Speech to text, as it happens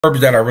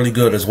Herbs that are really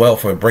good as well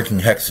for breaking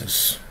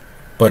hexes.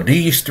 But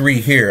these three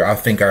here, I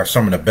think, are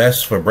some of the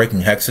best for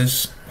breaking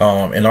hexes.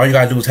 And all you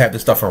gotta do is have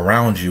this stuff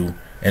around you,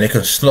 and it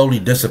can slowly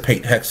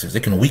dissipate hexes.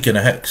 It can weaken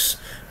a hex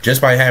just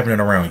by having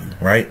it around you,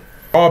 right?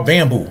 All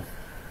bamboo.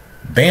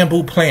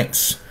 Bamboo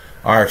plants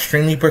are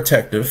extremely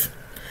protective,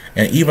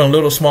 and even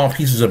little small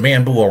pieces of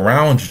bamboo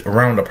around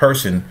a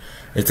person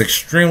is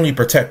extremely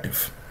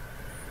protective.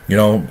 You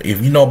know,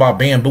 if you know about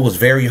bamboo, it's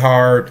very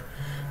hard.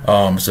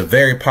 It's a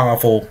very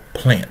powerful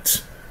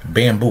plant.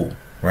 Bamboo,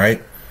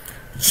 right?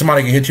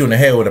 Somebody can hit you in the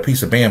head with a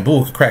piece of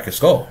bamboo, could crack your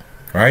skull,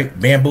 right?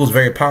 Bamboo is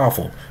very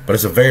powerful, but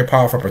it's a very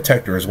powerful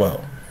protector as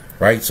well,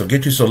 right? So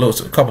get you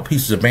a couple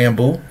pieces of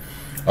bamboo.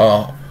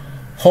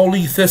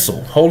 Holy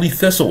thistle. Holy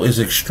thistle is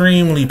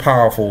extremely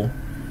powerful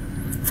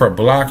for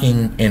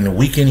blocking and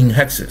weakening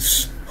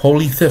hexes.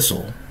 Holy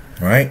thistle,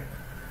 right?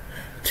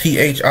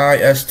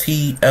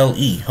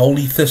 T-H-I-S-T-L-E.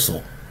 Holy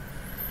thistle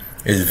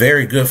is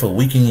very good for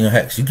weakening a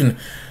hex.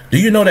 Do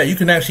you know that you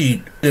can actually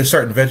eat a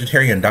certain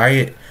vegetarian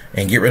diet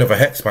and get rid of a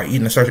hex by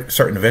eating a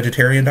certain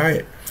vegetarian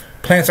diet?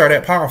 Plants are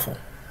that powerful.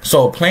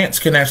 So plants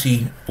can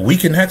actually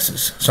weaken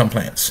hexes, some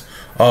plants.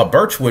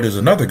 Birchwood is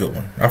another good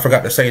one. I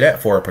forgot to say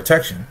that for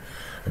protection.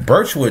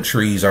 Birchwood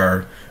trees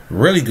are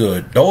really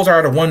good. Those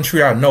are the one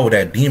tree I know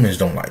that demons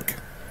don't like.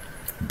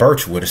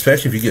 Birchwood,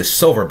 especially if you get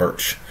silver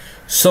birch.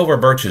 Silver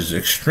birch is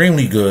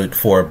extremely good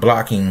for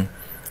blocking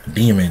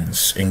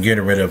demons and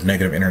getting rid of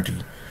negative energy.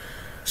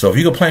 So if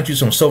you can plant you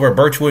some silver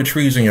birchwood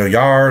trees in your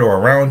yard or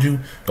around you,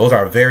 those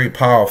are very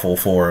powerful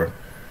for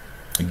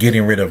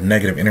getting rid of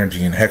negative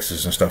energy and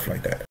hexes and stuff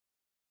like that.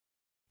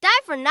 Die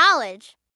for knowledge.